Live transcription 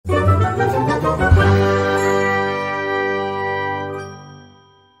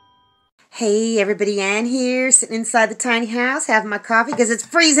Hey everybody, Ann here, sitting inside the tiny house, having my coffee because it's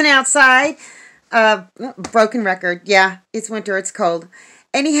freezing outside. Broken record. Yeah, it's winter, it's cold.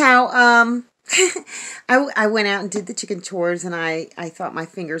 Anyhow, I went out and did the chicken chores and I thought my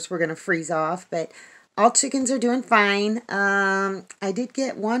fingers were going to freeze off, but all chickens are doing fine. I did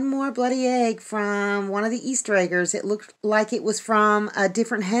get one more bloody egg from one of the Easter eggers. It looked like it was from a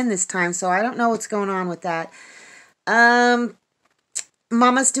different hen this time, so I don't know what's going on with that.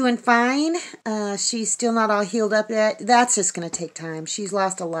 Mama's doing fine. She's still not all healed up yet. That's just going to take time. She's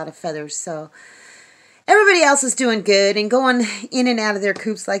lost a lot of feathers, so everybody else is doing good and going in and out of their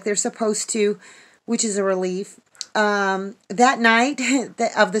coops like they're supposed to, which is a relief. That night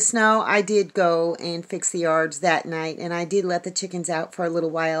of the snow, I did go and fix the yards that night, and I did let the chickens out for a little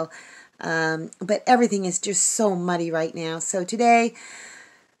while, but everything is just so muddy right now. So today,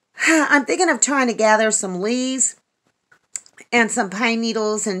 I'm thinking of trying to gather some leaves and some pine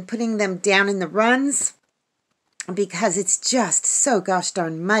needles and putting them down in the runs because it's just so gosh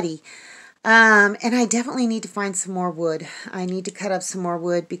darn muddy. And I definitely need to find some more wood. I need to cut up some more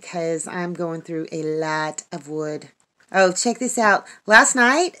wood because I'm going through a lot of wood. Oh, check this out. Last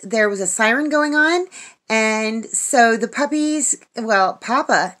night there was a siren going on, and so the puppies, well,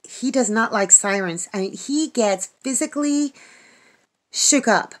 Papa, he does not like sirens. I mean, he gets physically shook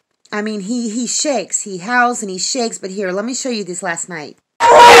up. I mean, he shakes, he howls and he shakes, but here, let me show you this last night.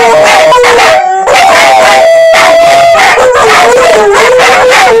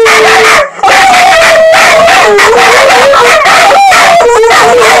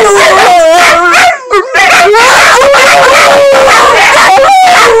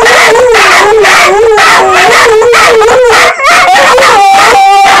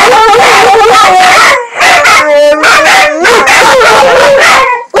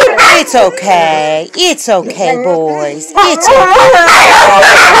 It's okay. It's okay, boys. It's okay.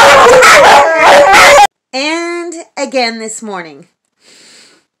 And again this morning.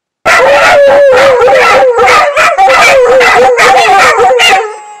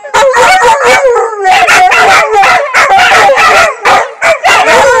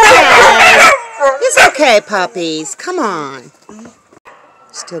 It's okay, puppies. Come on.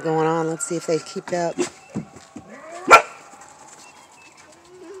 Still going on. Let's see if they keep up.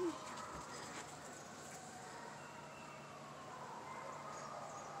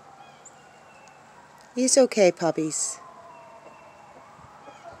 It's okay, puppies.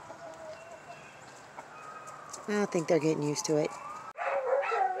 I think they're getting used to it.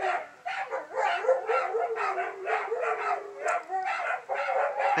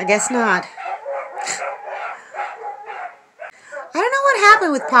 I guess not. I don't know what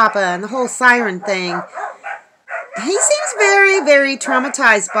happened with Papa and the whole siren thing. He seems very, very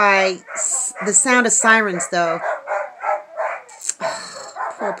traumatized by the sound of sirens, though.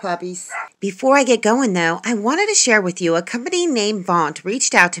 Poor puppies. Before I get going, though, I wanted to share with you a company named VONT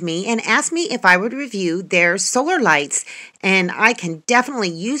reached out to me and asked me if I would review their solar lights. And I can definitely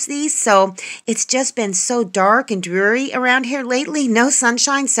use these. So it's just been so dark and dreary around here lately. No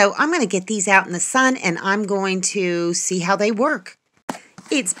sunshine. So I'm going to get these out in the sun and I'm going to see how they work.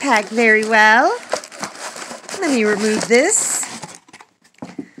 It's packed very well. Let me remove this.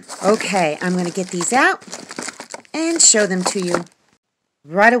 Okay, I'm going to get these out and show them to you.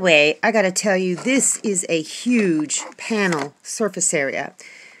 Right away, I got to tell you, this is a huge panel surface area.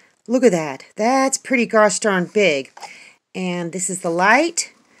 Look at that. That's pretty gosh darn big. And this is the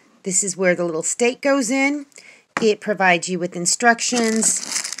light. This is where the little stake goes in. It provides you with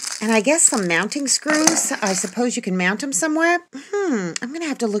instructions and I guess some mounting screws. I suppose you can mount them somewhere. I'm going to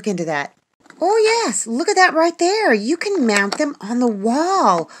have to look into that. Oh yes, look at that right there. You can mount them on the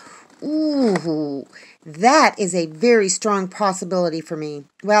wall. Ooh. That is a very strong possibility for me.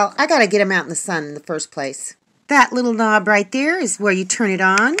 Well, I got to get them out in the sun in the first place. That little knob right there is where you turn it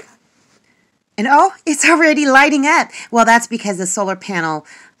on. And oh, it's already lighting up. Well, that's because the solar panel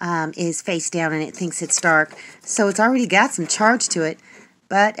is face down and it thinks it's dark. So it's already got some charge to it.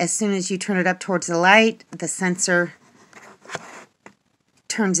 But as soon as you turn it up towards the light, the sensor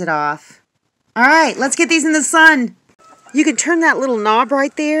turns it off. All right, let's get these in the sun. You can turn that little knob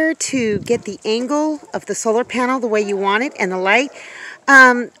right there to get the angle of the solar panel the way you want it and the light.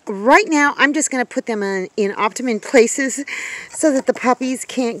 Right now, I'm just going to put them in optimum places so that the puppies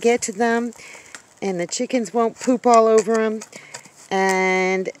can't get to them and the chickens won't poop all over them.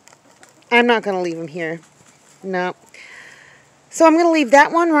 And I'm not going to leave them here. No. So I'm going to leave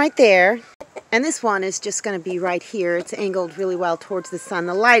that one right there. And this one is just going to be right here. It's angled really well towards the sun.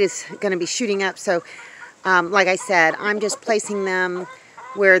 The light is going to be shooting up, so like I said, I'm just placing them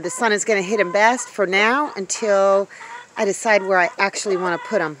where the sun is going to hit them best for now until I decide where I actually want to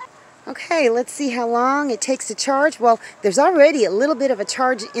put them. Okay, let's see how long it takes to charge. Well, there's already a little bit of a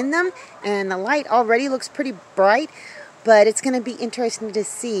charge in them, and the light already looks pretty bright, but it's going to be interesting to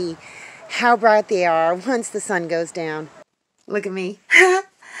see how bright they are once the sun goes down. Look at me.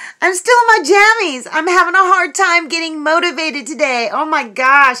 I'm still in my jammies. I'm having a hard time getting motivated today. Oh my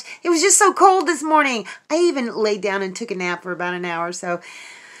gosh. It was just so cold this morning. I even laid down and took a nap for about an hour or so.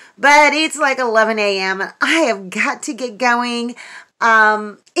 But it's like 11 a.m. I have got to get going.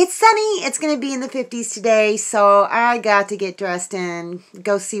 It's sunny. It's going to be in the 50s today. So I got to get dressed and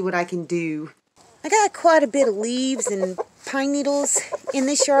go see what I can do. I got quite a bit of leaves and pine needles in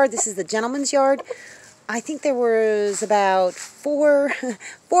this yard. This is the gentleman's yard. I think there was about four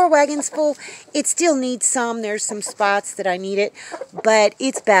wagons full. It still needs some. There's some spots that I need it, but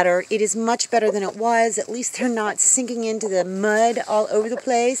it's better. It is much better than it was. At least they're not sinking into the mud all over the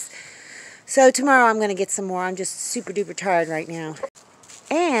place. So tomorrow I'm going to get some more. I'm just super duper tired right now.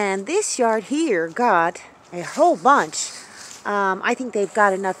 And this yard here got a whole bunch. I think they've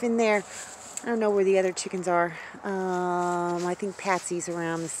got enough in there. I don't know where the other chickens are. I think Patsy's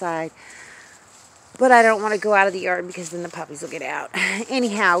around the side. But I don't want to go out of the yard because then the puppies will get out.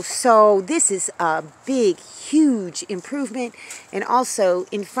 Anyhow, so this is a big, huge improvement. And also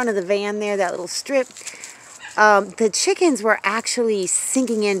in front of the van there, that little strip, the chickens were actually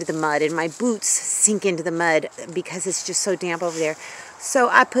sinking into the mud. And my boots sink into the mud because it's just so damp over there. So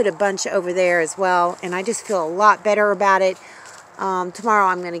I put a bunch over there as well. And I just feel a lot better about it. Tomorrow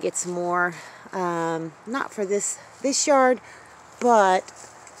I'm going to get some more. Not for this yard, but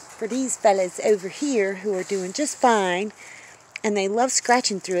for these fellas over here who are doing just fine, and they love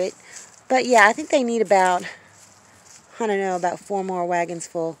scratching through it. But yeah, I think they need about, I don't know, about 4 more wagons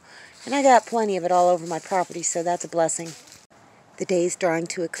full. And I got plenty of it all over my property, so that's a blessing. The day's drawing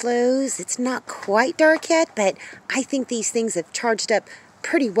to a close. It's not quite dark yet, but I think these things have charged up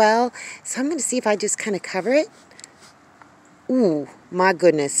pretty well. So I'm going to see if I just kind of cover it. Ooh, my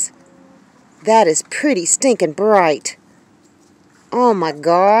goodness. That is pretty stinking bright. Oh my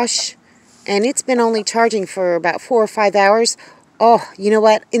gosh. And it's been only charging for about 4 or 5 hours. Oh, you know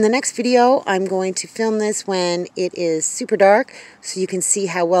what? In the next video, I'm going to film this when it is super dark so you can see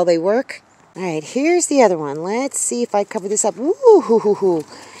how well they work. All right, here's the other one. Let's see if I cover this up. Ooh,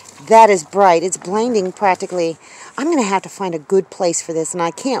 that is bright. It's blinding practically. I'm going to have to find a good place for this, and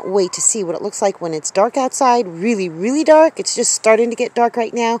I can't wait to see what it looks like when it's dark outside. Really, really dark. It's just starting to get dark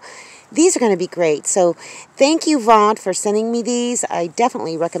right now. These are going to be great. So thank you, VONT, for sending me these. I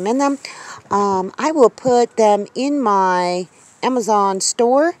definitely recommend them. I will put them in my Amazon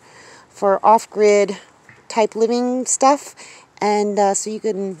store for off-grid type living stuff. And so you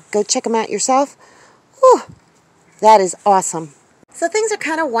can go check them out yourself. Whew, that is awesome. So things are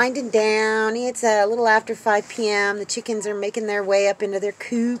kind of winding down. It's a little after 5 p.m. The chickens are making their way up into their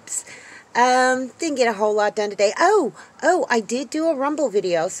coops. Didn't get a whole lot done today. Oh, I did do a Rumble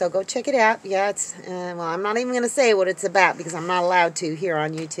video, so go check it out. Yeah, it's, well, I'm not even going to say what it's about because I'm not allowed to here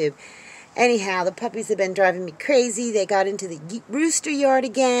on YouTube. Anyhow, the puppies have been driving me crazy. They got into the rooster yard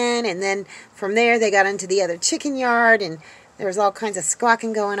again, and then from there they got into the other chicken yard, and there was all kinds of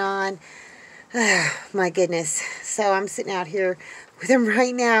squawking going on. My goodness. So I'm sitting out here with them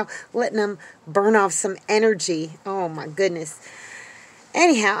right now, letting them burn off some energy. Oh, my goodness.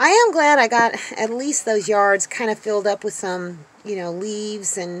 Anyhow, I am glad I got at least those yards kind of filled up with some, you know,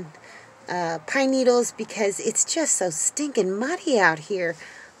 leaves and pine needles because it's just so stinking muddy out here.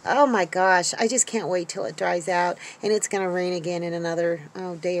 Oh my gosh, I just can't wait till it dries out, and it's going to rain again in another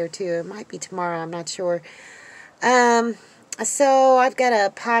day or two. It might be tomorrow, I'm not sure. So I've got a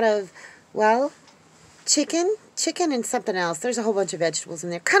pot of, well, chicken and something else. There's a whole bunch of vegetables in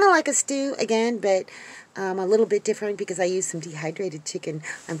there. Kind of like a stew again, but a little bit different because I used some dehydrated chicken.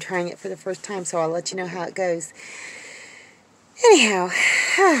 I'm trying it for the first time, so I'll let you know how it goes. Anyhow,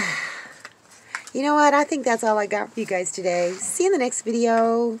 you know what? I think that's all I got for you guys today. See you in the next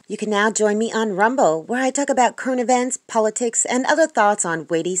video. You can now join me on Rumble, where I talk about current events, politics, and other thoughts on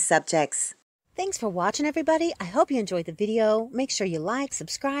weighty subjects. Thanks for watching, everybody. I hope you enjoyed the video. Make sure you like,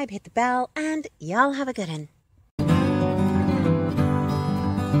 subscribe, hit the bell, and y'all have a good one.